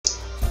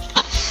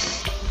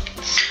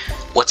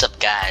What's up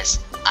guys,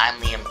 I'm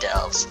Liam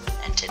Delves,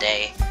 and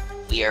today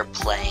we are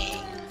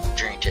playing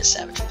Journey to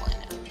Savage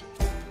Planet.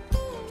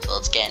 So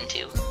let's get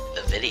into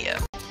the video.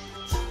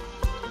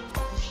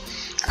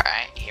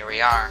 Alright, here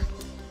we are.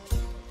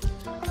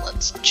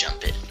 Let's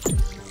jump in.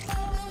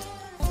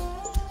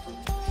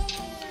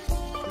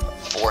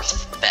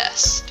 Fourth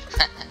best.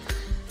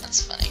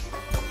 That's funny.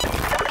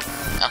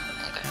 Oh,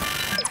 okay.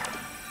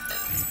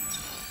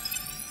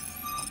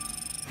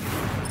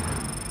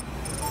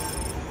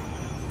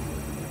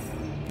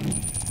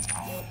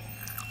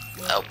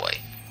 Oh boy.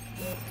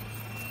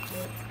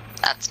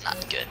 That's not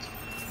good.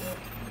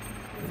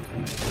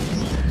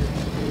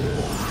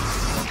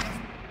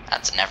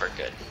 That's never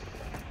good.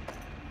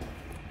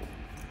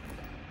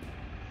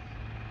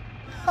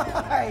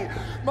 Hi,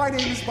 my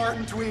name is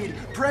Martin Tweed,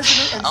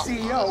 President and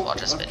CEO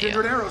of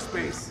Kindred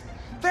Aerospace.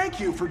 Thank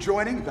you for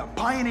joining the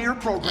Pioneer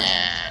program.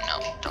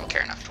 No, don't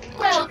care enough to watch.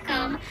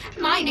 Welcome.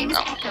 My name is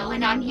Echo,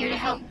 and I'm here to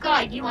help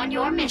guide you on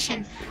your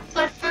mission.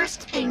 But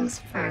first things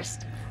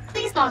first.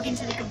 Please log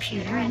into the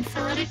computer and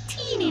fill out a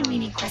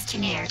teeny-weeny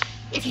questionnaire,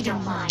 if you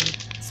don't mind,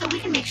 so we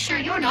can make sure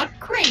you're not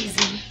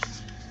crazy.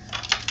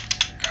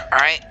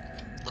 Alright,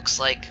 looks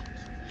like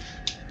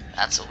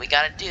that's what we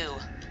gotta do.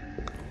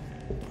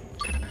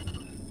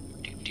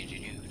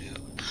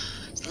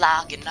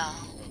 Logging on,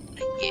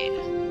 yeah.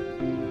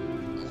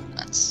 Ooh,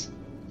 that's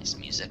nice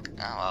music.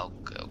 Oh,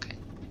 okay.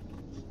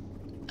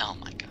 Oh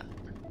my god.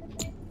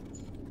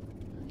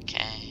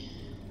 Okay.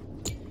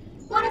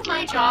 One of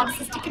my jobs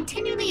is to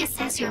continually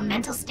assess your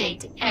mental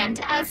state,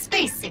 and as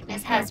space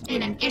sickness has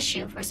been an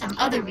issue for some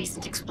other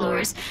recent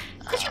explorers,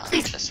 could you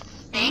please...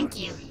 Thank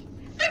you.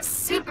 I'm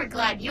super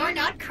glad you're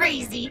not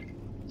crazy.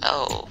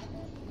 Oh,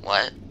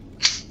 what?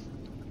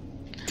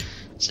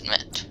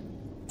 Submit.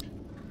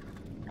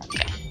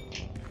 Okay.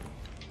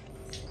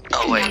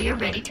 Oh, And wait. now you're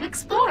ready to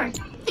explore.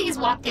 Please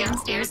walk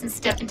downstairs and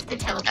step into the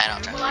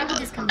teleporter while I will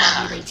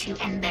discombobulate you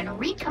and then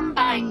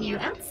recombine you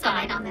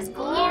outside on this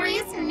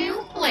glorious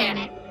new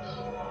planet.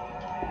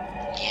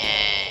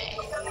 Yay.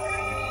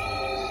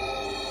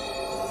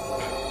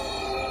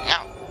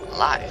 Now,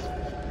 live.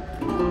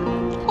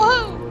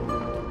 Woohoo!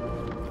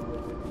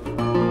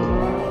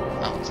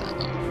 Oh, what's that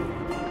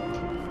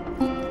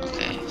one?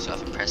 Okay, so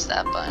if I press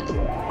that button,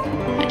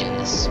 I do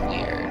this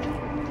weird.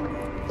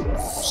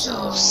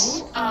 So,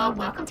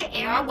 welcome to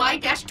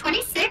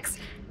ARY-26.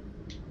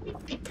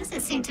 It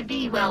doesn't seem to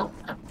be, well,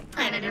 a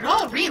planet at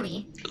all,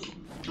 really.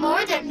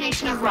 More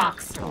detonation of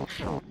rocks.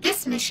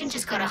 This mission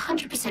just got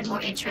 100% more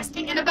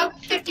interesting and about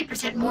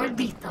 50% more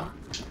lethal.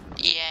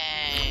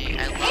 Yay!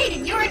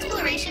 Aiding your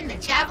exploration, the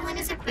Javelin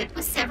is equipped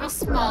with several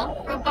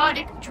small,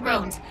 robotic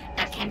drones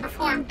that can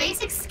perform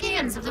basic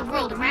scans of the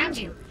world around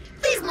you.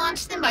 Please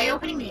launch them by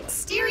opening the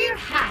exterior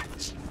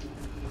hatch.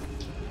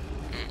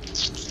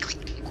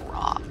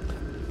 Grog.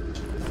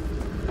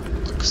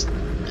 Looks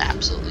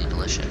absolutely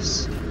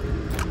delicious.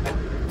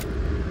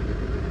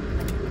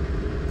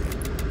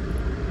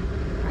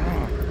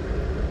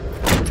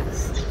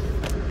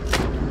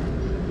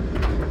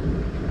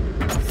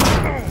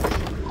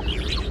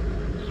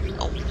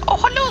 Oh,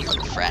 hello,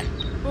 little friend.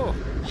 Oh.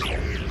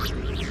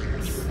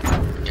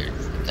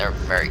 They're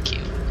very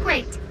cute.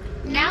 Great.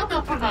 Now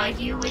they'll provide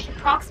you with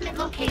approximate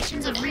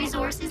locations of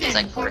resources It's and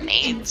like important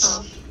grenades.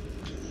 info.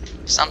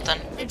 Something?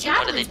 The What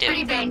do they Javelin's do?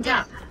 pretty banged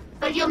up,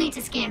 but you'll need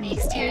to scan the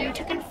exterior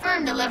to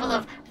confirm the level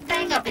of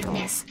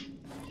bang-upedness.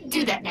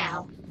 Do that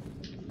now.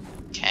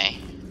 Okay.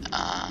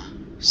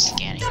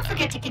 Scanning. Don't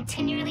forget to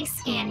continually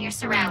scan your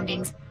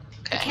surroundings.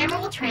 The Okay. camera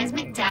will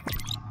transmit data.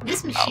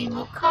 This machine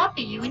will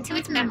copy you into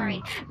its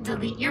memory,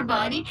 delete your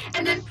body,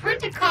 and then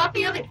print a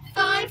copy of it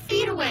 5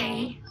 feet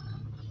away.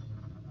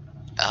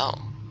 Oh.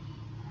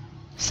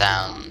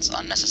 Sounds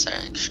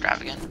unnecessarily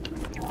extravagant.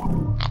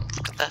 Oh,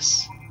 look at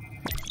this.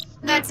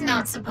 That's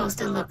not supposed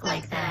to look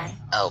like that.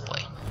 Oh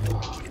boy.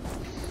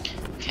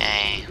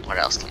 Okay, what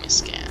else can we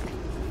scan?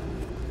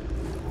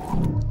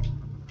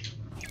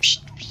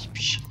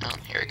 Oh,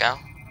 here we go.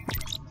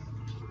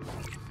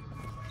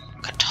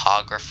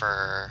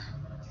 Cartographer.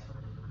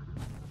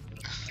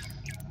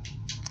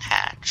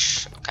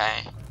 Hatch,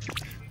 okay.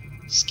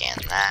 Scan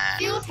that.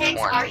 Fuel tanks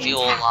More are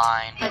fuel intact,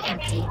 line. but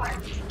empty.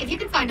 If you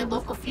can find a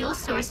local fuel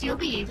source, you'll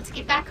be able to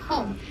get back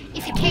home.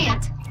 If you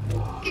can't,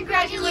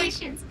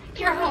 congratulations,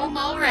 you're home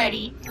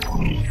already.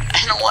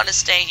 I don't want to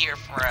stay here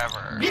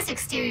forever. This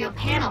exterior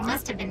panel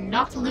must have been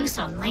knocked loose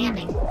on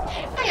landing.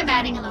 I am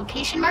adding a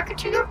location marker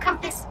to your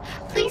compass.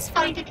 Please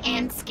find it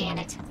and scan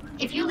it.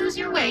 If you lose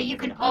your way, you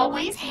can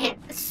always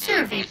hit the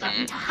survey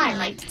button to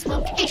highlight its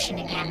location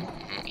again.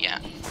 Yeah.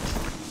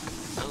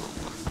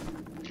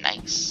 Ooh.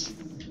 Nice.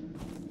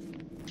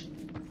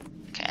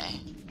 Okay.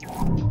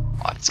 Oh,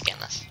 I can scan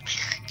this.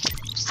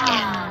 Scan.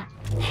 Ah,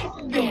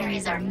 there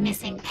is our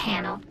missing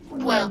panel.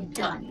 Well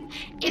done.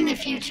 In the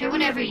future,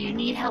 whenever you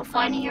need help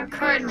finding your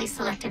currently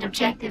selected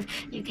objective,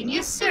 you can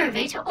use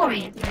survey to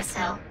orient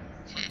yourself.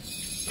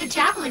 The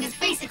Javelin is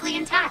basically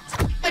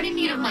intact, but in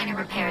need of minor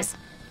repairs.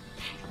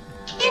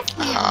 If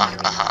we are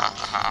wondering.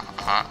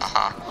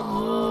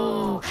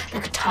 Oh, The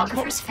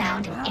cartographers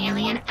found an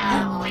alien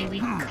alloy we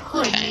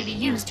could maybe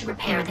use to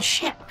repair the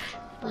ship.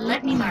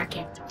 Let me mark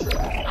it.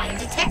 I am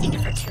detecting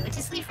a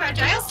fortuitously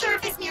fragile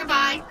surface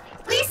nearby.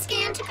 Please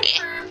scan to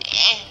confirm.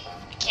 I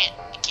can't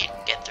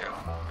get through.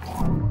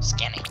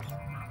 Scanning.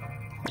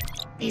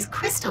 These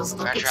crystals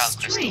look Fragile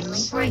extremely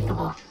crystals.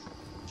 breakable.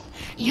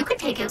 You could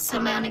take out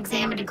some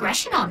unexamined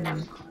aggression on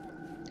them.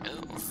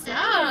 Ooh.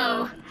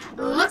 So,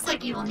 looks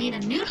like you will need a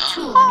new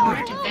tool in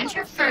order to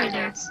venture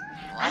further.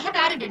 I have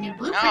added a new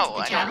blueprint No, to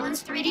I the don't.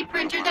 Javelin's 3D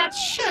printer that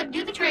should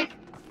do the trick.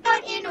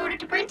 But in order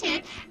to print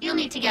it, you'll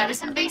need to gather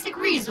some basic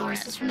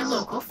resources from the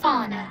local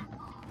fauna.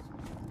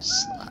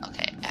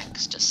 Okay,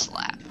 X to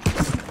slap.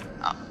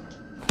 Oh.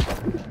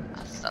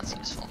 That's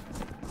useful.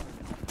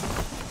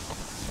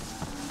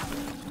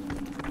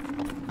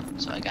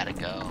 So I gotta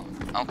go.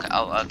 Okay,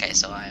 okay,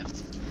 so I have...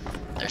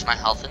 There's my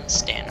health and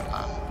stamina.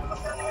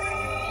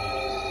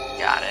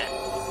 Got it.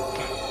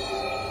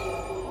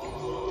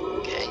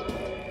 Okay.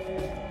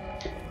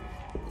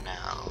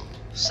 Now,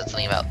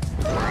 something about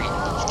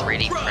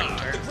 3D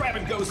printer. The grab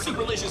and go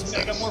superlicious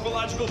mega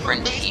morphological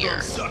Print here.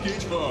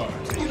 suckage hard.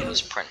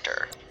 Use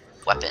printer.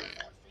 Weapon.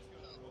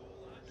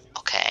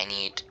 Okay, I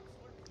need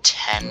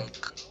 10...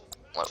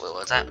 What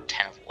was that?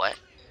 10 of what?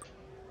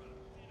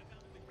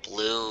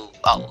 Blue...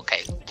 Oh,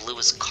 okay. Blue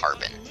is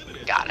carbon.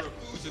 Got it.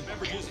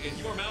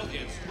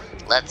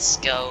 Let's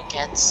go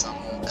get some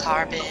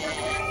carbon.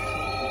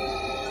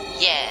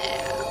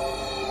 Yeah.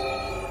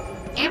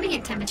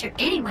 Ambient temperature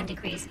 81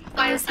 degrees.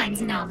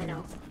 Biosigns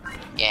nominal.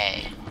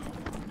 Yay.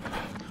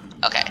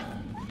 Okay.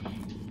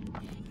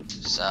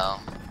 So...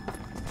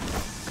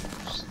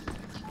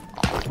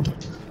 Oh,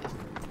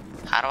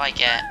 how do I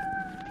get...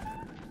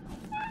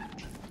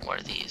 What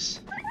are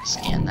these?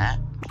 Scan that.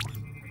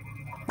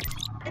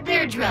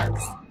 They're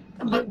drugs,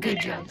 but good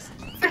drugs.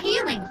 For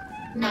healing,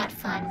 not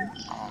fun.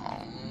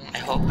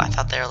 I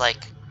thought they were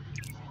like...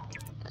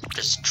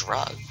 just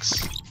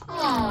drugs.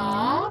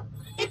 Aww,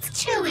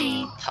 it's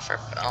chilly. Tougher...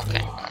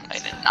 Okay. I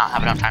did not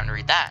have enough time to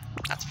read that.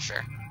 That's for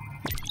sure.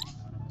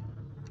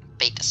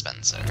 Bait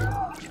dispenser.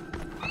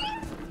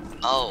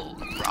 Oh,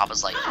 Rob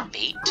is like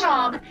bait?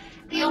 Rob,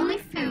 the only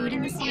food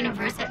in this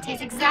universe that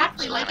tastes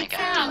exactly like I it got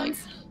to, like,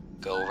 sounds.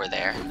 go over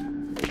there.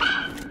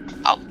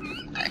 Oh,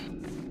 okay.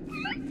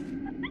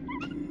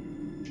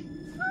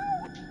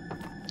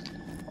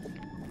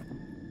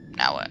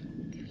 Now what?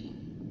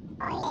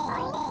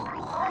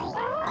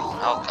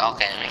 Oh,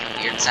 okay, making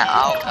a weird sound.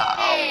 Oh, God.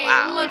 Hey, Oh,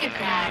 wow. look at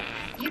that.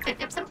 You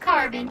picked up some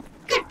carbon.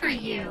 Good for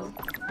you.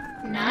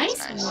 Nice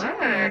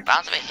work.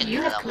 Bounce of a hidden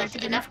You have level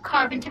collected fit. enough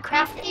carbon to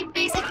craft a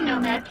basic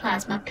Nomad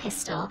plasma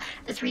pistol.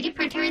 The 3D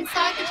printer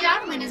inside the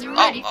Javelin is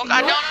ready Oh, for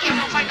God, your no,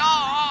 my input.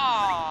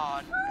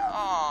 God.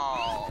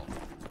 Oh,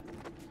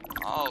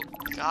 no. Oh,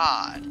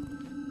 God.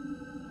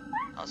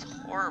 That was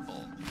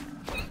horrible.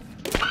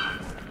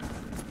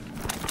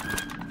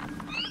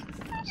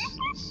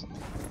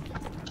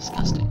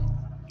 Disgusting.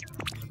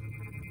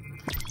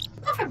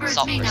 Pufferbirds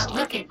Salt may not crystal.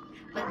 look it,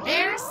 but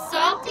they're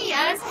salty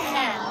as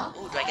hell.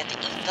 Ooh, do I get to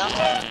eat them?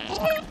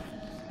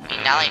 I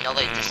mean, now I know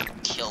they just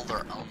kill their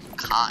own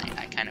kind.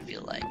 I kind of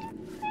feel like,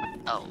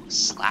 oh,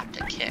 slapped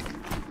a kick.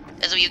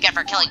 This is what you get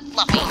for killing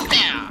Fluffy.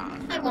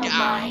 I won't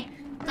lie.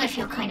 I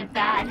feel kind of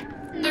bad.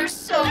 They're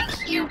so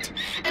cute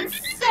and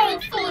so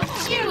full of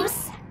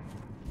juice.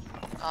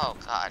 Oh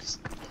God,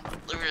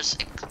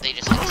 they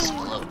just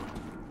explode.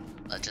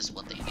 That's just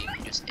what they do.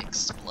 They just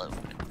explode.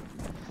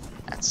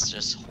 That's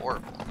just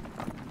horrible.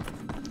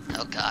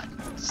 Oh God,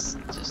 it's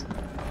just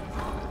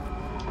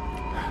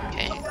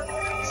okay.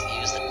 Let's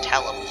use the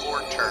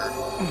teleporter.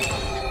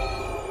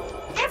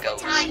 Every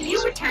time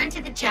you return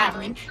to the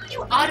Javelin,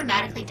 you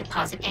automatically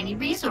deposit any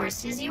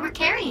resources you were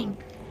carrying.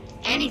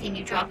 Anything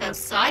you drop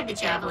outside the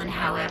Javelin,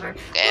 however,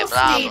 Okay, will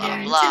blah stay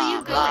there blah until blah you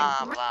go blah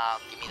and blah.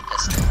 Give me the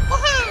pistol.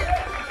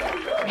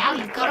 Woohoo! Now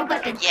you've got a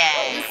weapon.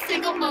 Yay. The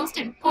single most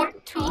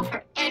important tool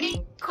for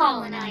any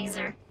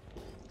colonizer.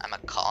 I'm a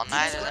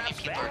colonizer. That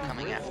means people are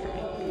coming after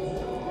me.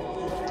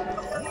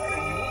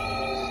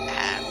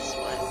 That's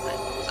what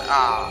was.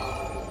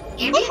 Oh.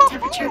 Ambient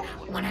temperature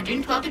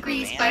 112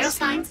 degrees.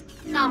 Biosigns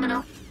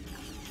nominal.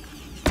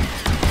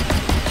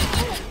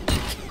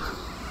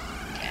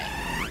 Okay.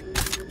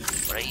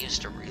 What I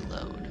used to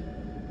reload.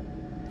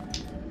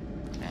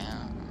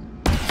 Yeah.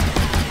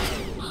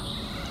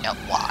 Yep,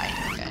 Y.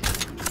 Okay.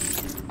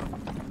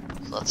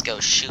 So let's go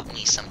shoot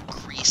me some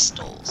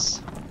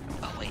crystals.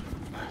 Oh wait,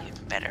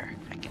 even better.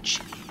 I can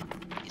shoot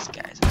these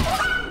guys.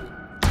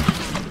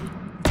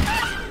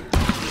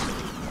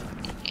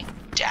 And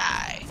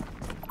die.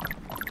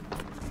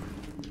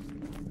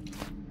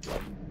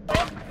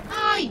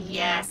 Ah,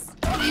 yes.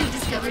 You've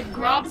discovered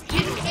Grob's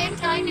hidden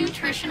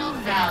anti-nutritional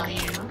value.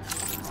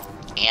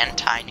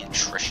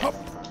 Anti-nutrition. Okay.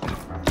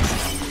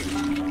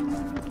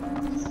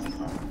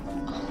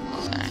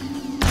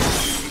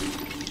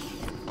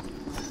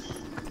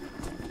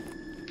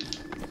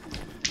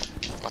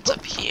 What's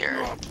up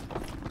here?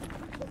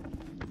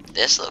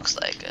 This looks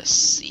like a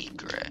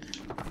secret.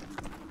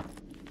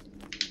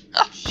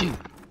 Oh shoot.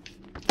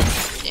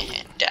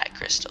 And die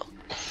crystal.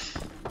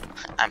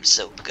 I'm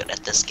so good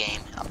at this game.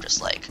 I'm just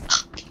like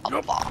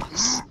a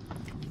boss.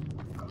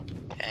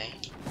 Okay.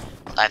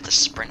 I have to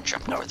sprint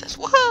jump over this.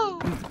 Woohoo!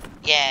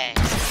 Yay!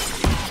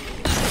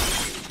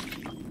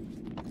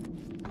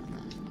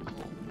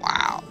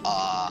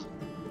 Wow.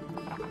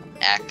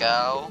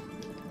 Echo.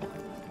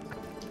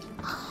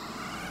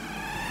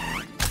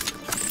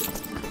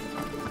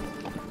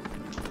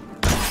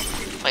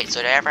 Wait,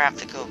 so did I ever have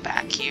to go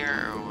back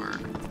here, or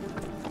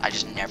I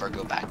just never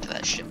go back to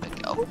that ship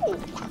again?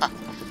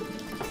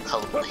 Oh,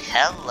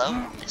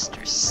 hello,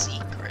 Mr.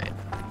 Secret.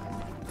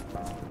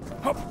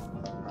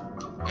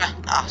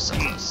 Ah, so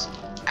close.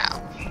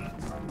 Ow.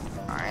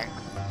 Alright,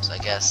 so I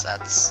guess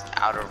that's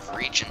out of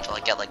reach until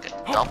I get like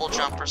a double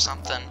jump or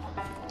something.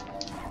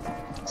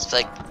 It's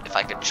like if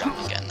I could jump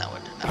again, that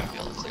would be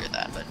able to clear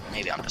that, but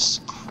maybe I'm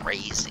just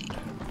crazy.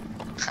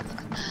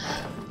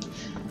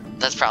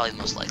 That's probably the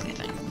most likely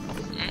thing.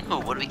 Ooh,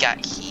 what do we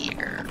got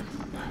here?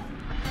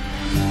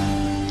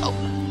 Oh,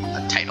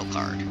 a title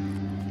card.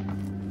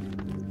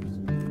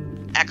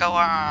 Echo,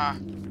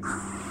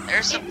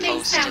 there's It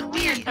may supposed to sound be...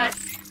 weird, but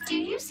do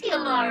you see a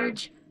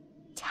large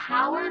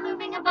tower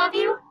looming above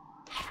you?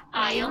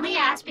 I only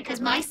asked because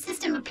my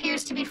system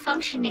appears to be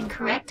functioning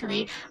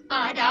correctly,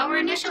 but our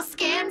initial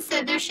scan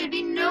said there should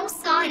be no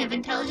sign of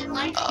intelligent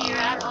life here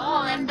at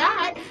all, and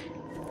that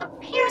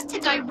appears to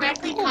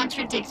directly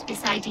contradict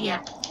this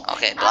idea.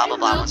 Okay, blah blah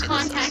blah. I will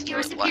contact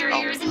your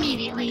superiors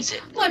immediately.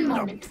 One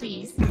moment,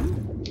 please.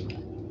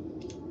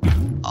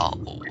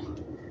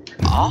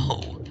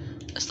 Oh,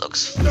 this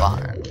looks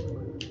fun.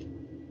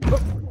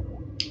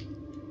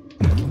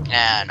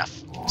 Yeah,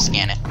 enough.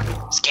 Scan it.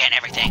 Scan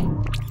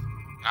everything.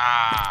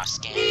 Ah,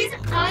 scan. These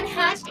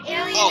unhatched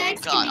alien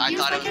eggs God, can be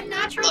used like a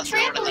natural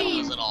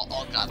trampoline.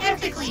 Oh god.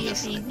 Ethically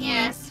iffy,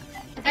 yes.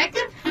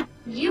 Effective?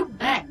 You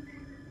bet.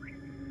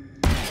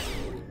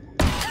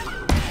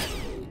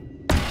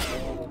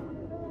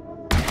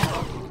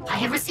 I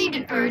have received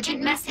an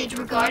urgent message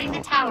regarding the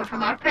tower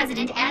from our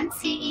president and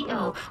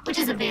CEO, which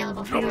is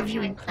available for your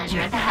viewing pleasure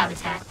at the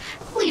Habitat.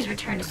 Please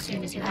return as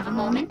soon as you have a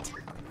moment.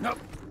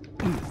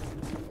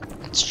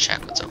 Let's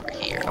check what's over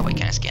here. Oh wait,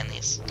 can I scan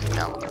these?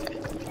 No? Okay.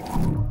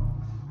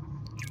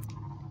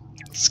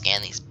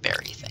 Scan these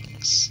berry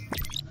things.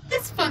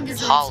 This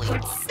fungus Holly.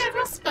 sports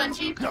several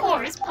spongy,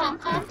 porous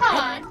pom-pom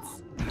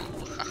pods.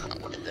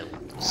 What are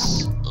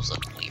those? Those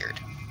look weird.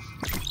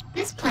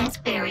 This plant's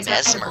berries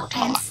are edible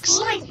and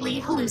slightly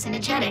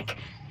hallucinogenic.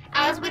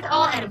 As with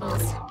all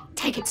edibles,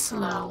 take it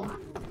slow.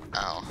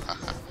 Oh.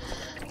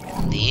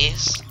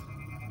 These?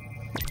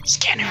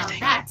 Scan Now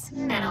everything. that's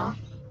metal.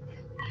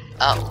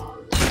 Oh.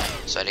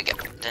 So I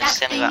didn't That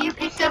scan thing it you up.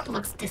 picked up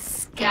looks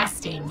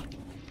disgusting.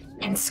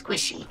 And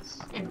squishy.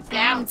 And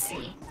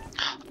bouncy.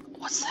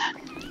 What's that?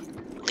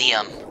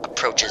 Liam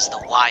approaches the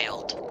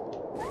wild,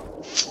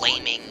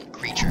 flaming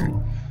creature.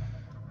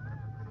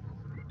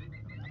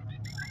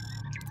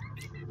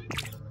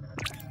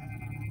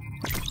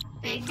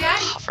 Big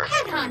Daddy, Hover.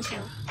 Head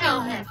Honcho,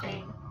 El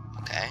Jefe.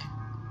 Okay.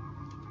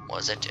 What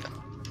does it do?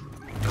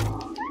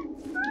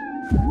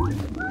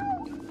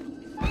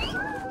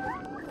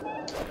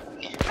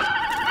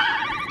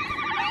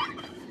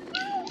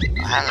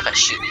 How do I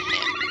shoot him?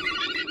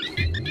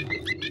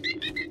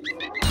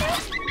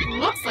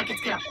 Looks like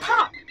it's gonna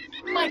pop.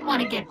 Might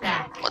want to get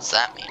back. What's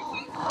that mean?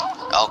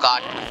 Oh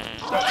god.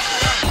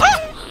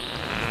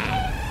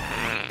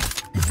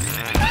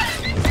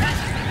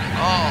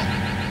 Oh.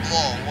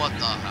 Whoa, what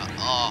the hell?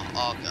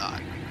 Oh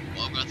god.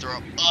 Oh, I'm gonna throw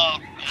up. Oh.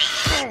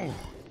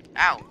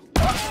 Ow.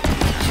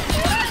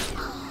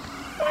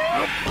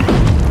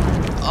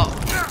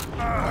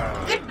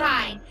 Oh.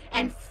 Goodbye,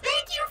 and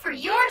thank you for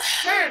your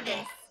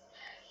service.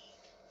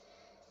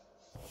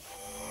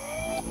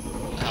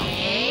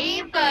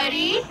 Hey,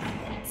 buddy.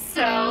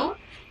 So,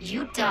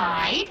 you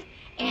died,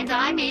 and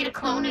I made a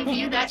clone of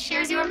you that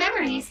shares your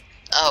memories.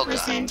 Oh god.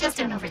 Listen, just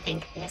don't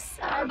overthink this.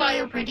 Our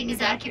bioprinting is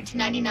accurate to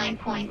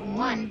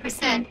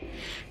 99.1%.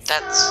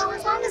 That's... So,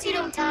 as long as you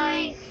don't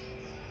die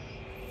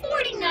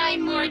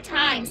 49 more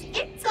times,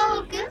 it's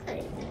all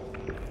good.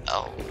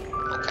 Oh.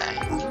 Okay.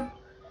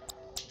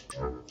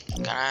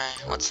 Can I...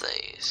 What's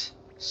these?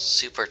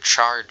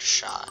 Supercharged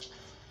shot.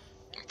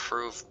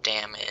 Improved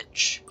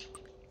damage.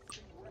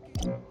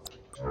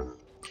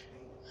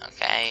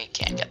 Okay,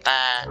 can't get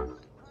that.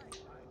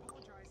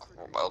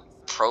 Well,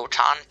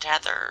 proton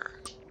tether.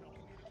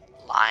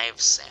 Live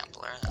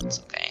sampler, that's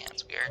okay,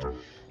 that's weird.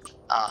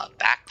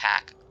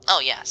 Backpack. Oh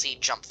yeah, see,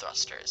 jump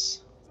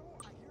thrusters.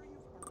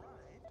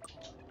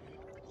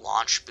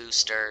 Launch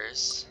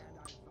boosters.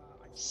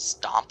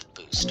 Stomp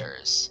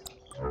boosters.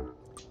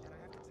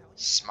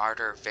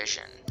 Smarter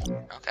vision.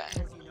 Okay. As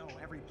you know,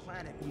 every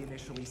planet we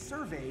initially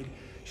surveyed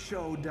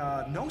showed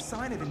no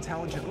sign of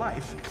intelligent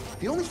life.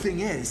 The only thing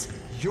is,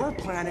 your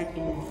planet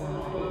is...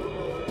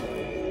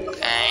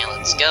 Okay,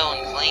 let's go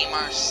and claim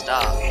our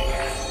stuff.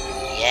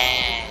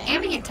 Yeah.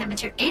 Ambient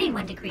temperature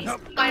 81 degrees.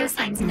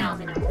 Biosigns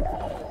nominal.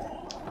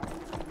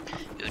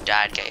 Who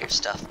died? Get your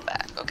stuff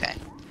back. Okay.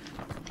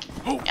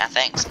 Yeah,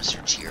 thanks,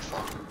 Mr.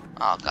 Cheerful.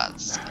 Oh god,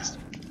 this is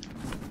disgusting.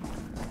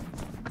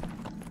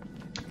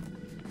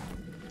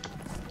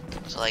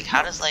 So like,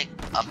 how does like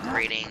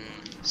upgrading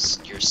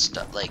your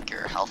stuff, like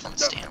your health and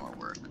stamina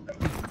work?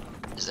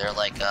 Is there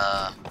like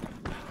a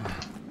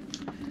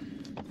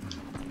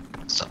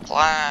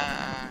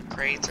supply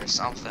crates or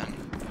something?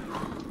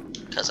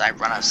 Because I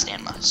run out of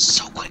stamina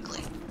so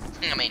quickly.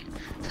 I mean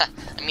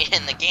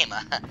in the game,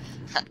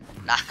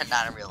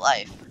 not in real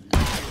life.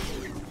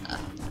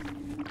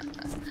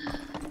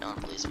 No one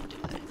believes me, do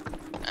they?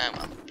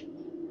 Well.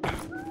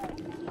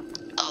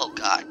 Oh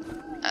god,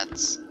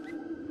 that's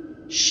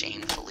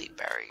shamefully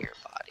bury your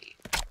body.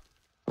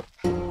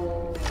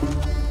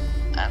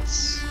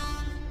 That's...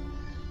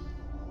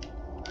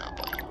 oh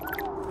boy.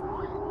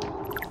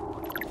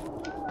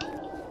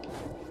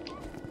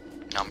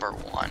 Number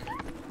 1.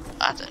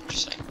 That's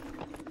interesting.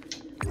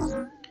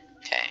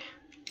 Okay.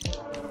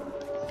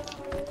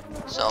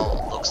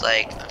 So, looks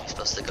like I'm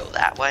supposed to go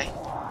that way.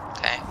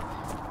 Okay.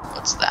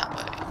 What's that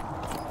way?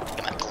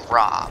 Get my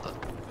grab.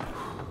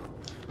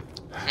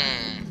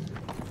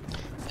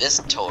 This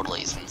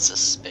totally isn't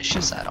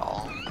suspicious at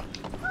all.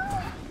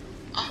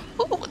 Oh,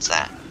 ooh, what's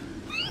that?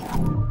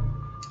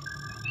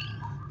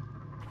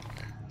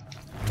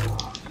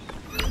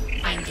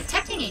 I'm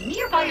detecting a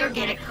nearby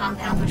organic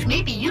compound which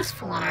may be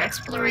useful on our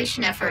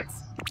exploration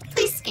efforts.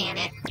 Please scan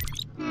it.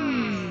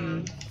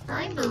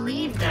 I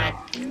believe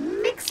that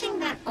mixing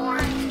that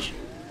orange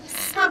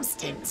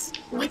substance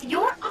with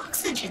your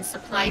oxygen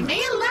supply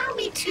may allow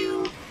me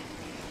to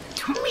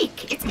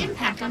tweak its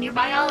impact on your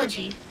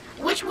biology,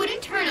 which would in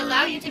turn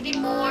allow you to be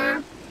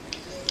more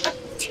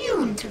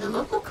attuned to the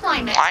local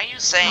climate. Why are you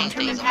saying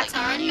long-term things impacts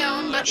like are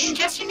unknown, but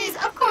ingestion is,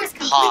 of course,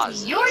 pauses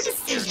completely your your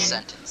decision.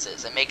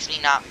 sentences? It makes me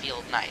not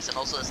feel nice, and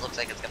also this looks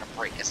like it's gonna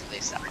break us if they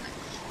step in it.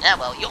 Yeah,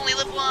 well, you only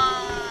live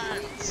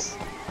once!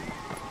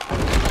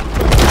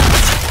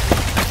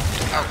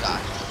 Oh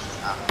god.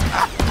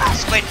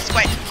 Squid! Oh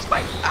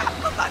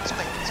god,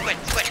 squid! Oh god! Squid.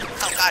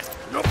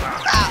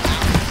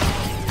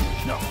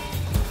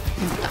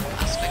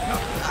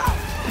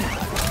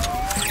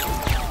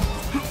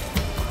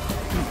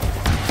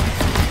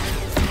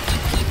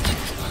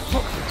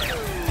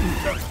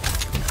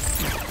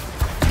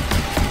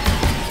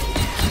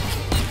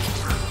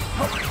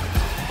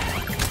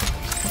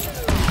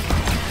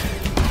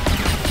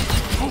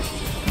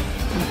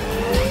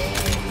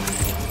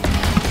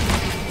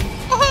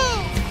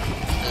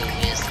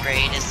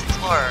 Greatest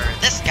explorer,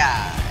 this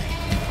guy.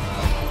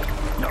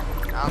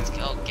 Now let's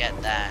go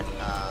get that.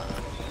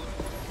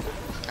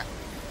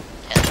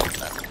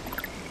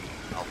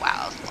 Oh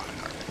wow, that's a lot of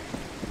carbon.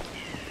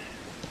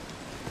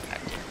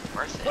 Goddamn,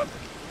 worth it.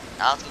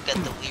 Now let's go get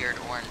the weird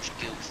orange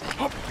goo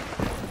thing.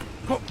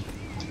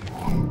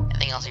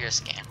 Anything else here to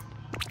scan?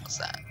 What's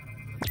that?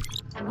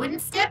 I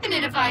wouldn't step in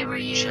it if I were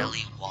you.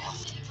 Jelly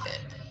waft pit.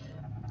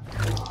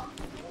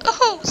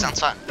 Oh, sounds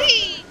fun.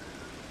 Whee!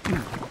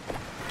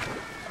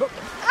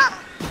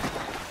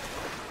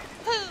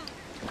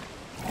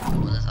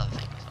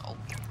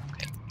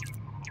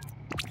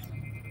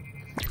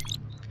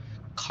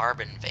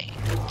 Carbon vein.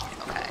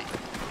 Okay.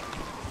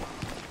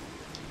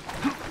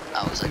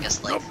 Oh, so I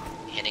guess like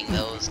hitting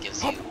those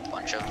gives you a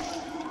bunch of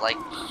like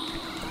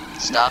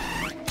stuff.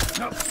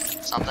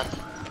 Something.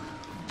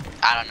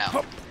 I don't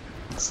know.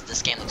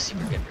 This game looks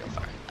super good real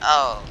far.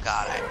 Oh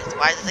god,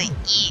 why do they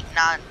eat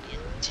not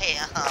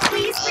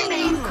Please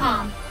remain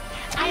calm.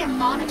 I am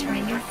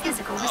monitoring your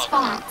physical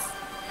response.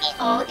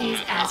 All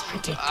is as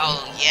predicted.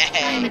 Oh yeah.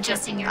 I am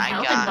adjusting your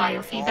health and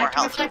biofeedback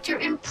to reflect your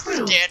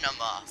improved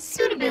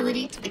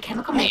suitability to the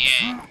chemical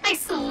mix. Yeah. I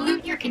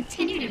salute your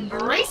continued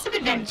embrace of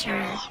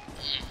adventure.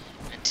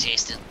 It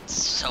tasted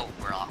so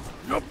raw.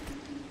 Nope.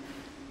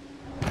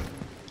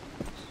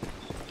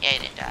 Yeah, he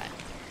didn't die.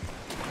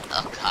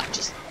 Oh god,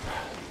 just...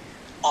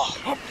 oh,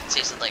 it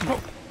tasted like...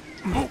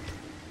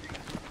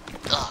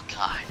 oh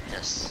god,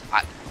 just...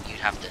 you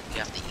have to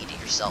eat it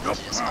yourself to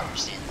just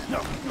understand the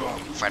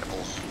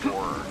incredible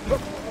horror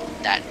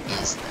that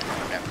is that,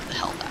 whatever the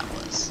hell that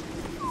was.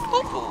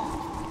 Ooh.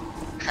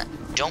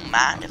 Don't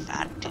mind if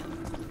I do.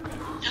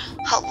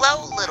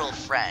 Hello, little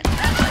friend.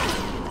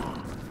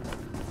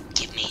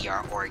 Give me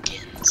your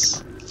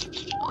organs.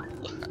 Oh.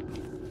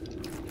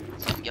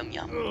 Yum yum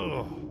yum.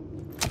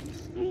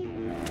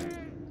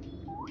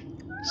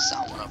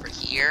 Someone over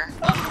here.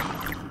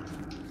 Aww.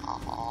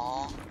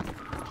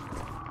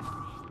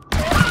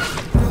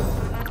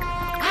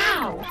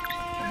 Wow,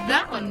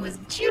 that one was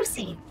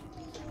juicy.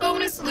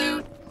 Bonus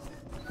loot.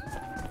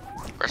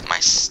 Where's my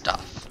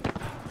stuff?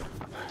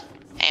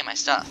 Hey, my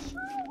stuff.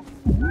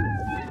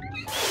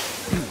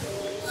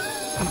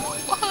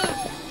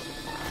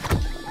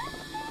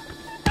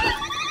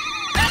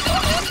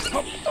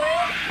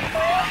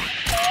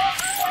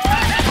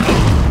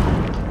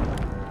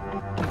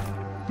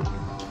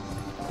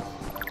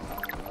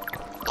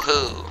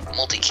 Woohoo,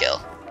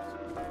 multi-kill.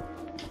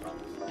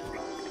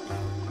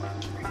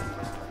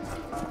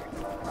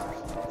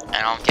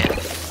 I don't get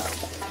it.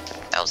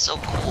 That was so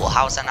cool.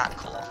 How is that not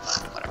cool?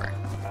 Whatever.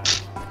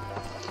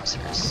 I'm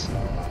serious.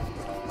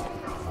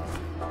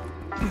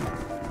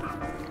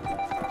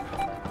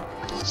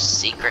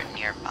 Secret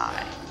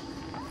nearby.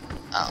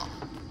 Oh.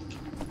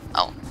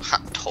 Oh,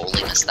 totally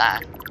totally missed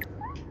that.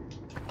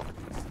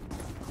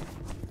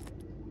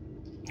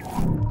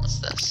 What's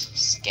this?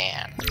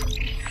 Scan.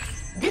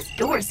 This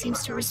door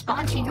seems to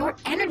respond to your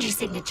energy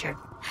signature.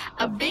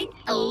 A big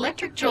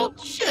electric jolt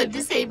should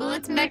disable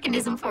its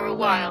mechanism for a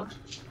while.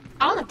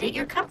 I'll update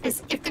your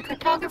compass if the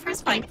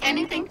cartographers find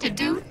anything to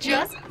do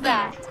just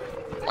that.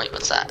 Wait,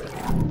 what's that?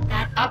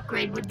 That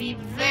upgrade would be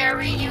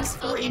very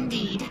useful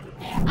indeed.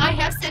 I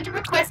have sent a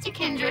request to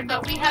Kindred,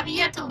 but we have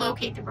yet to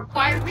locate the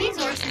required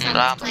resources on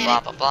Blah this blah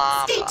planet. blah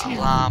blah Stay blah tuned.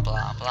 blah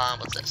blah blah.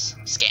 What's this?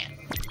 Scan.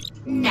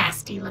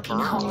 Nasty looking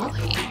hole.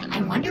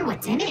 I wonder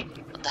what's in it.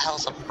 What the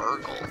hell's a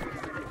burgle?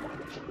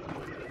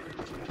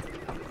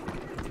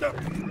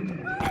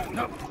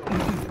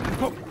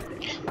 Well.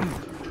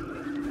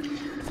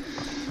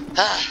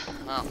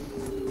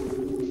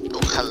 Oh,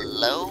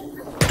 hello?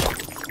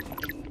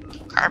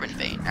 Carbon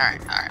vein.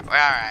 Alright,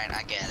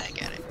 I get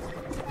it.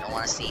 Don't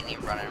want to see me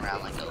running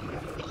around like a...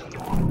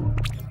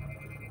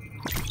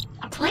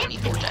 A plant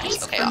that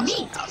tastes Okay, for awesome.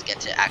 meat. Let's get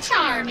to actual...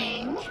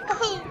 Charming.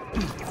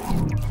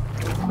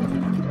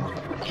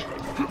 Yeah.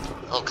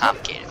 A little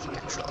complicated for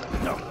controller.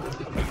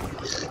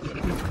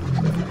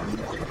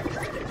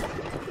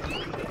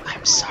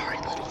 I'm sorry,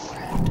 little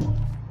friend.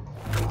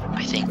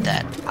 I think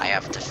that I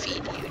have to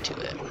feed you to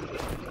it.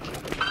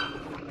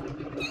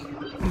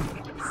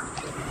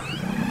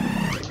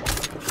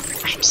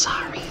 I'm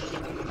sorry.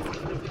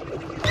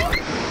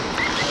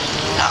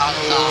 Oh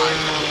god.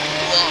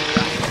 Oh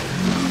god.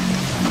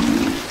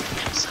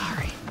 I'm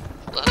sorry.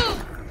 Whoa.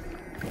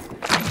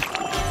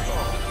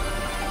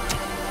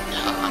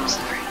 No, I'm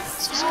sorry.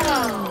 So sorry.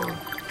 Oh,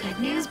 good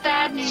news,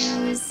 bad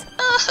news.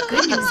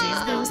 Good news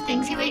is those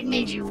things you ate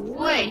made you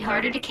way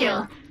harder to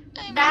kill.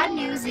 Bad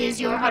news is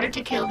you're harder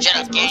to kill Shut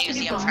because up, most Gazy, of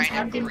your I'm bones trying to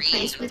have been breathe.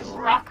 replaced with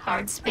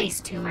rock-hard space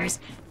tumors.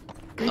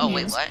 Good Oh, news.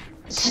 wait, what?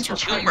 Potential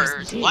Tumors?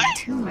 partners dig What?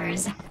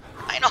 tumors.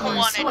 I don't Or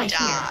want so to I hear.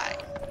 die.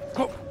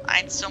 I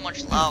had so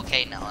much.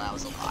 Okay, no, that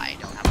was a lie.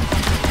 I don't have.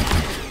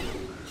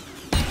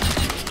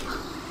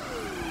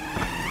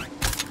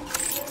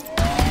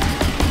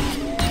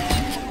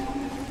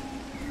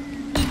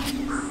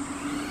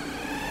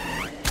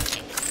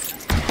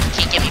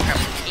 Can't get me from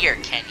here,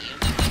 can you?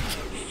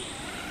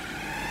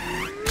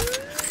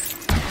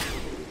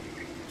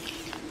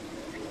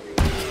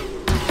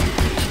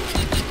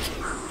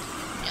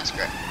 Yes,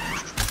 great.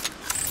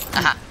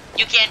 Aha!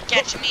 You can't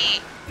catch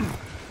me.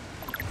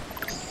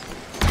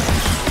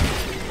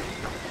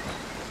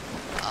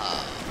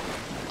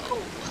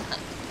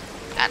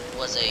 That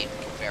was a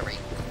very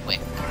quick.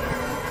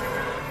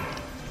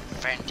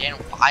 Friend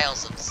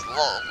piles of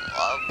slow.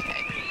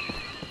 Okay.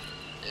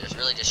 They're just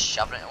really just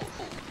shoving it.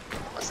 Ooh,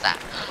 what's that?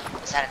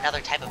 Is that another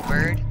type of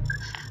bird?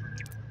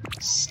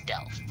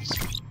 Stealth.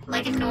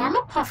 Like a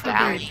normal puffer bird,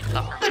 Valley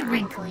puffer. but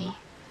wrinkly.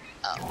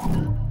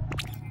 Oh.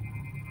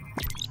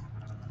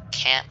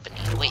 Can't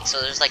beneath. Wait,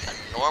 so there's like a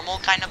normal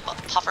kind of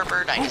puffer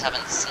bird? I just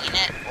haven't seen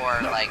it,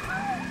 or like.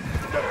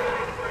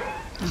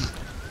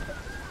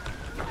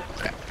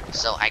 Whatever.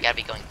 So I gotta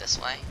be going this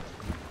way.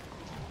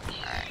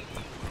 Alright.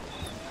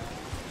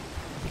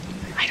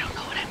 I don't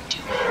know what I'm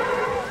doing.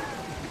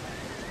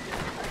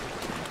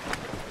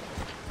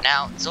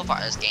 Now, so far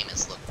this game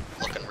is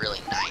looking really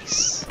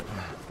nice.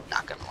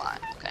 Not gonna lie,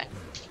 okay?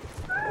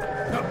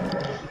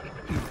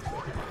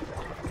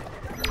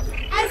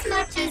 As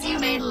much as you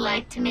may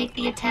like to make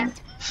the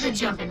attempt, the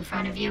jump in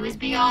front of you is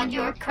beyond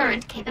your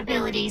current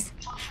capabilities.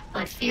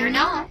 But fear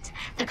not,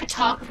 the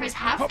cartographers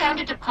have found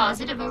a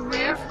deposit of a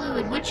rare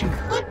fluid which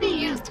could be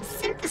used to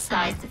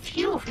synthesize the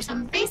fuel for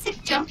some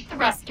basic jump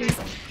thrusters.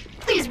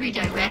 Please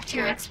redirect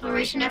your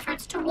exploration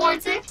efforts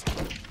towards it.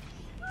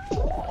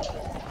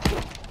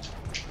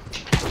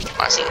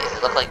 Honestly,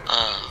 it look like,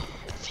 I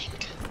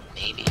think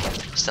maybe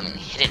something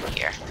hidden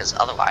here, because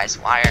otherwise,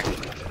 why are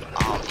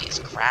all these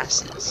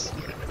grasses?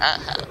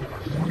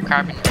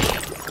 Carbon vein,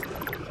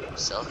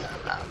 silicon,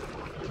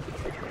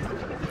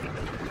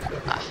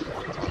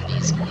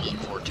 these meat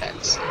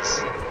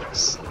vortexes,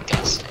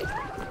 disgusting.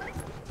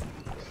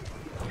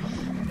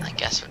 I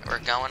guess we're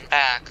going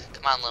back.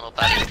 Come on, little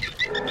buddy.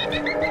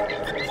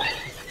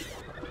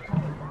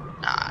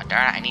 Nah,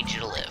 darn it, I need you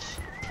to live.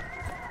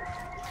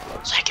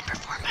 So I can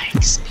perform my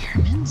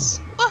experiments.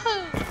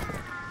 Woohoo!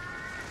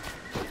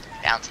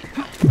 Bounty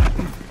point.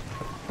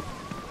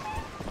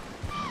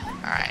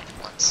 Alright,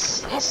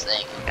 what's this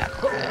thing we got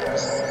to look at?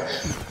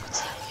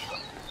 What's that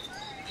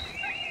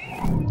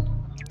you?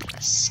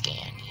 Let's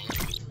scan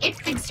you. It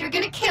thinks you're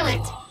gonna kill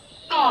it.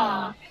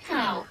 Aw,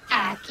 how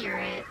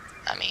accurate.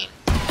 I mean...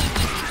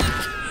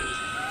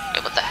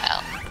 Wait, what the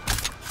hell?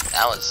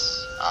 That was,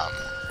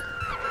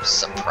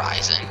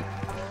 surprising.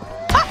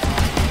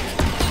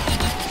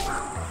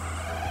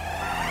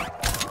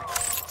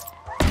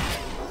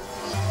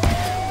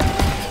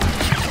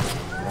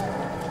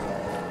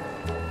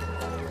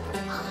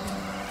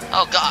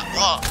 Oh god,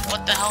 whoa,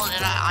 what the hell did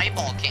that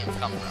eyeball come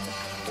from?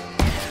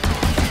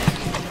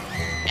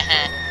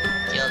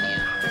 Killed you.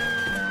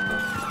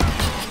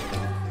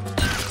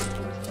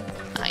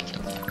 I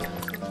killed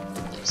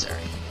you. Loser.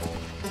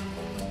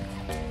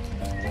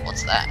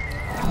 What's that?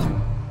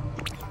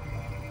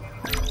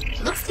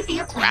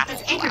 plant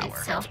has anchored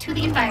itself to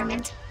the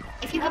environment.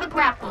 If you have a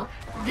grapple,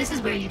 this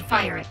is where you'd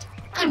fire it.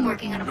 I'm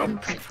working on a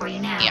blueprint for you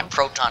now. Yeah,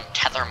 proton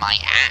tether my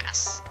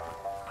ass.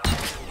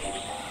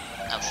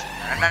 Oh,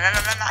 no,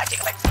 I take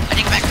it back.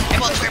 I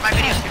won't swear my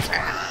video.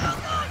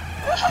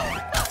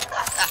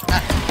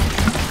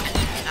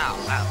 Oh,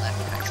 wow, that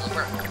actually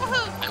worked.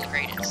 Woohoo, I'm the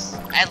greatest.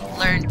 I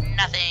learned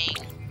nothing.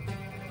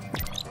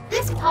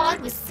 This pod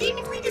was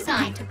seemingly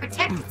designed to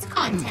protect its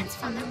contents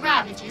from the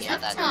ravages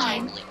of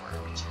time. Totally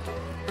worked.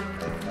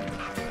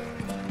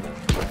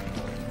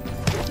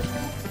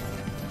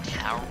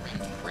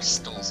 Towering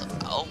crystals of...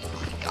 Oh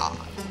my god.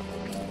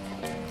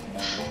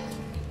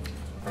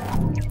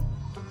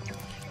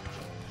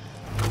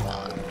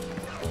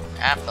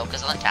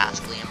 Focus on the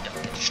task, Liam.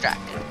 Don't get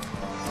distracted.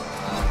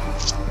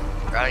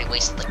 We already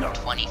wasted like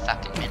 20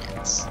 fucking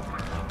minutes.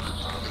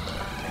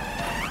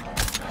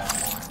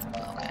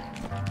 Okay.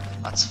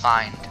 Let's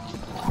find...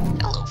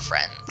 Hello,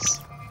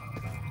 friends.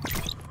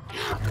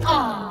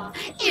 Oh,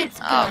 it's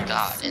oh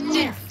god, it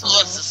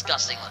looks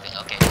disgusting looking.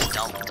 Okay, just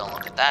don't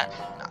look at that.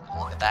 Not gonna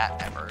look at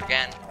that ever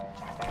again.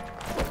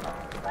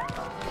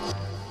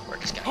 We're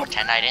just gonna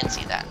pretend I didn't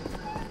see that.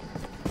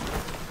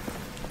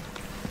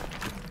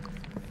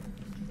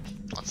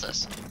 What's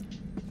this?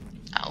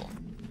 Oh.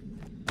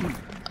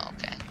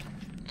 Okay.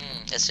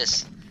 It's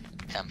just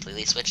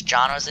completely switched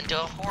genres into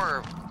a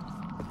horror.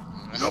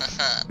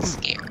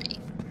 Scary.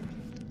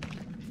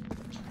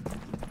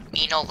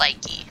 Me no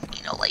likey.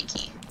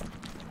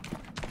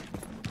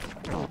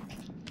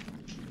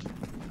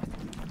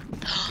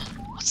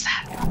 What's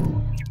that?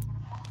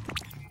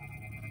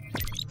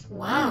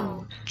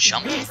 Whoa.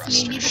 Jump This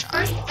may be the shot.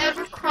 first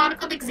ever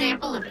chronicled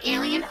example of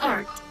alien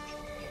art.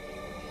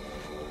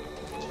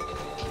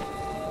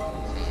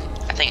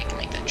 I think I can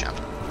make that jump.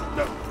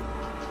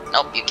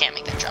 Nope, you can't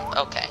make that jump.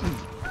 Okay.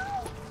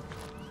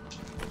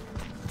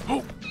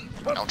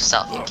 Note to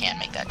self, you can't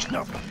make that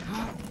jump.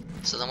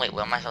 So then wait,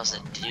 what am I supposed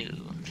to do?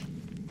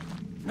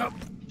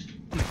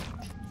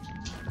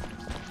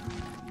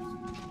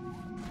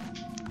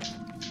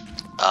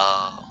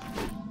 Oh.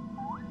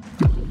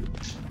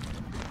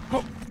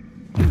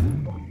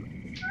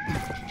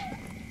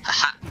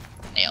 Haha,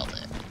 nailed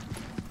it.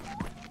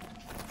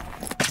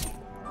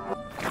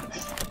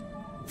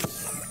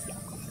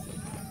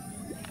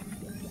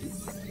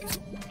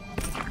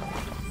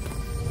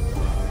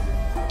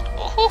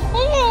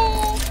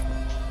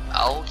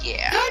 Oh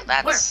yeah, Good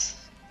that's...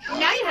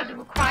 Now you have the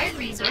required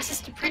resources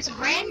to print a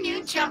brand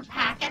new jump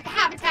pack at the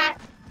habitat.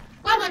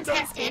 While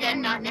untested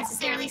and not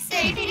necessarily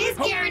safe, it is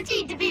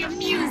guaranteed to be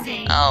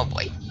amusing. Oh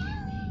boy.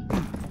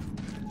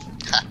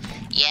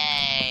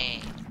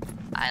 Yay!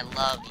 I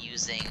love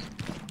using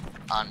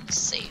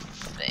unsafe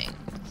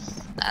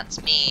things.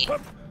 That's me.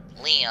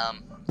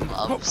 Liam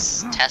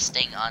loves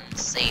testing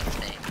unsafe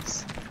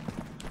things.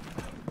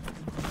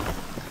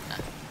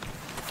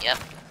 Yep.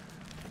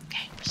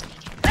 Okay, we're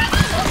sneaking.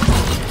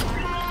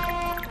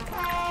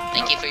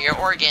 Thank you for your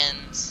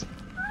organs.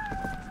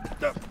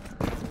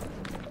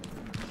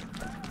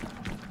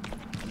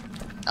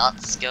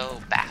 Let's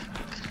go back.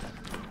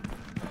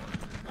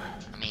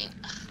 I mean,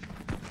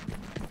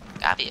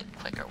 gotta be a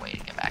quicker way to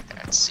get back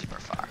there. It's super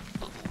far.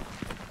 Ooh.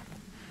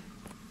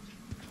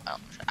 Oh,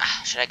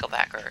 should I go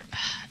back or?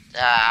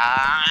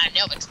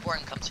 No,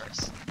 exploring comes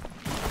first.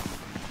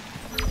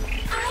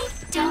 I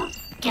don't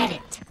get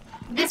it.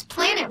 This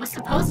planet was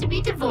supposed to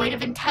be devoid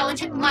of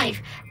intelligent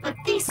life, but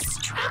these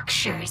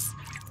structures...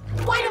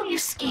 Why don't you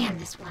scan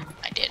this one?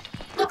 I did.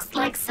 Looks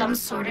like some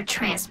sort of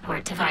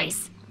transport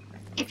device.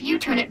 If you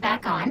turn it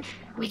back on,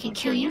 we can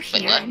kill you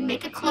here and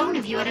make a clone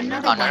of you at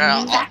another one when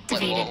you've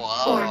activated.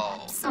 Or,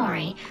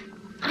 sorry,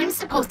 I'm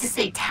supposed to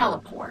say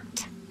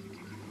teleport.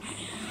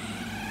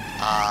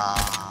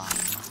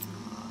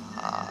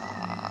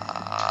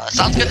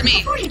 Sounds good to me.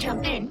 Before you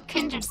jump in,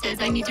 Kindred says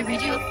I need to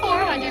read you a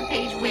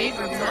 400-page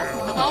waiver with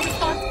all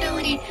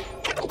responsibility.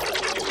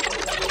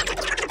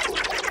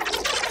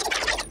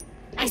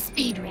 I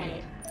speed read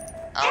it.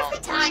 Every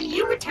time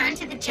you return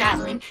to the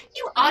Javelin,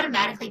 you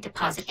automatically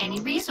deposit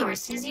any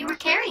resources you were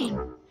carrying.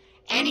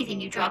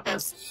 Anything you drop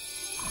out.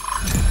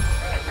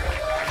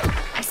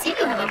 I see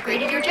you have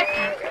upgraded your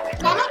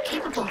jetpack. While not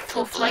capable of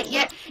full flight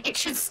yet, it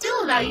should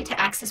still allow you to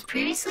access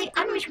previously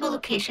unreachable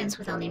locations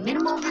with only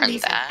minimal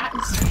release of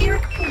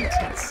atmospheric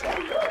pollutants.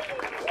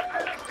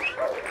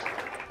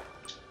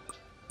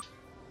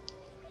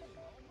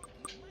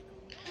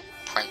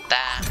 Print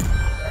that.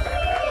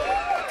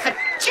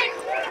 Ka-ching!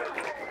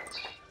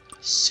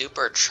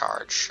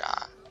 Supercharge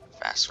shot.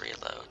 Fast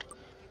reload.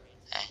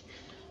 Okay.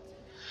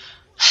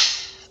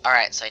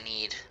 Alright, so I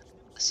need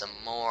some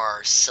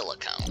more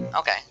silicone.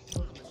 Okay.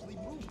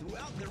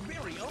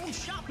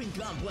 Shopping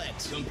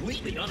complex,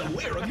 completely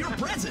unaware of your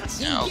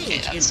presence. Okay,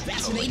 that's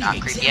totally not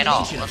creepy at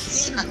all.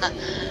 Let's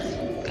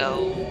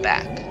go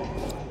back.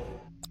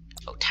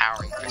 Oh,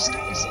 towering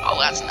crystals. Oh,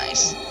 that's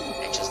nice.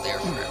 It's just there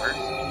forever.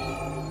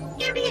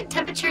 Ambient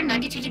temperature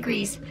 92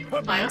 degrees.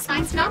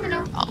 Biosigns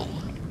nominal. Oh.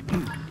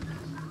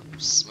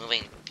 Just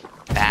moving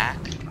back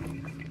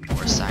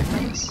or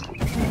sideways.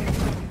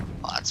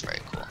 Oh, that's very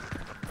cool.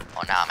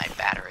 Oh, now am I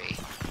back?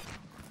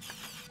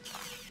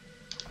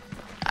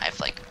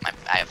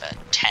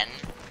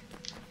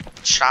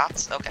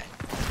 shots? Okay.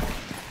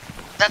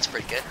 That's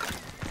pretty good.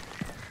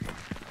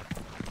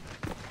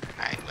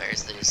 Alright,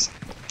 where's those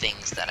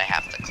things that I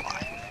have to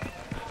climb?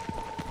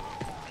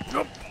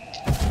 Nope.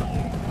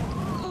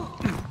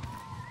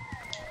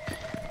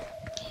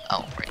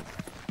 Oh, right.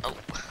 Oh.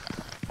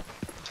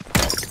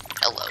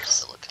 Hello,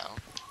 silicone.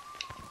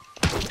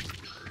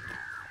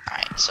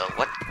 Alright, so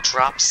what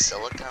drops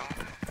silicone?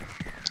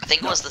 I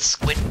think it was the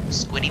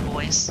Squiddy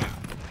boys.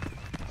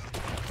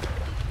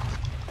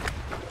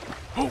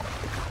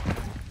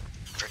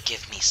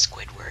 Forgive me,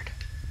 Squidward.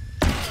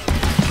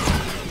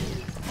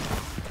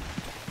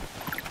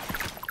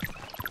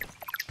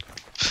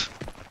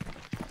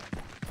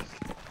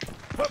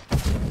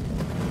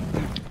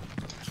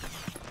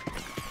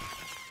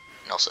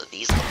 And also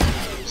these little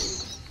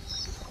guys.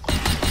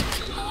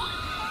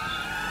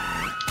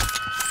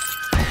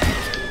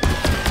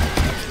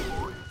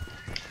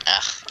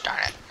 Ugh, darn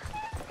it.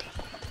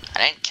 I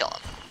didn't kill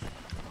him.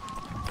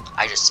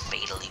 I just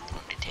fatally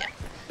wounded him.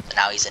 So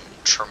now he's in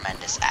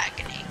tremendous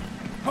agony.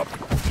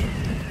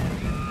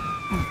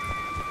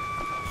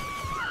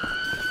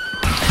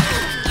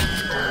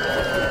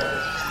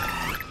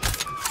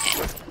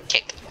 And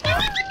kick.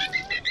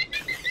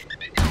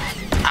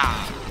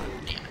 Ah,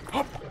 damn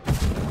it.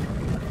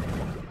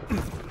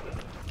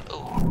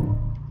 Ooh.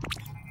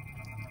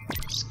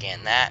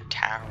 Scan that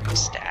towering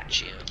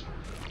statue.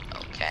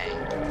 Okay.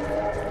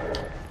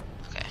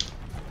 Okay.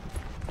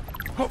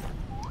 Woohoo!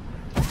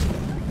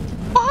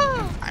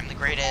 I'm the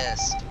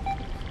greatest.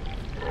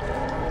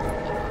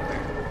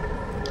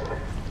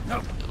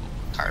 Nope.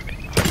 Ooh, carbon.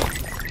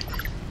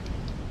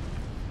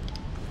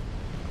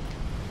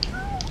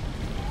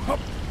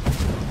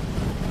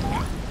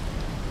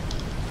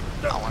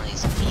 I want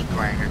these meat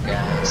grinder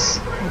guys.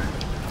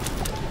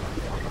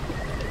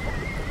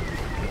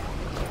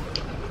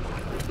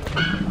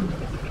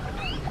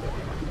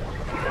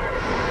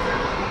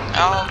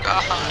 Oh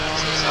god, I'm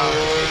so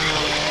sorry.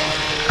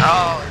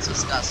 Oh, it's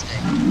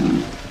disgusting.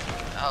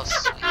 Oh,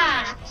 sweet.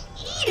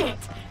 Eat it!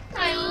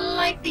 I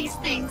like these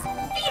things.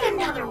 Eat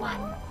another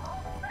one.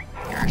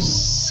 You're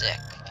sick.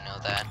 You know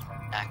that,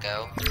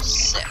 Echo? You're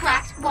sick.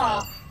 Cracked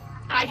wall.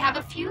 I have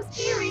a few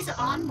theories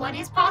on what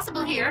is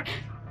possible here.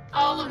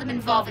 All of them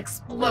involve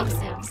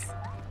explosives.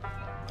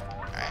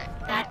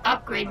 Alright. That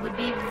upgrade would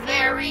be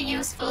very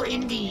useful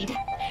indeed.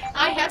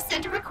 I have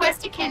sent a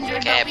request to Kindred,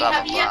 Okay, but we blah,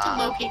 have blah, yet to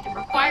blah. locate the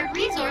required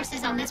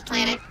resources on this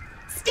planet.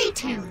 Stay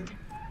tuned.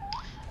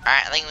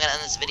 Alright, I think I'm gonna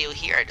end this video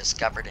here. I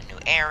discovered a new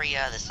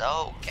area.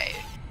 Okay.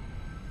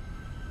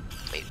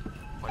 Wait,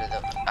 what are the...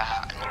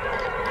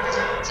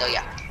 So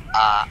yeah,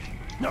 I'm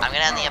gonna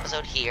end the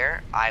episode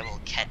here. I will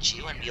catch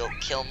you and we'll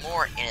kill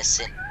more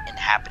innocent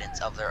inhabitants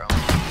of their own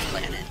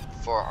planet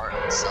for our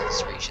own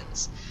selfish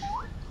reasons.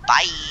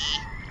 Bye!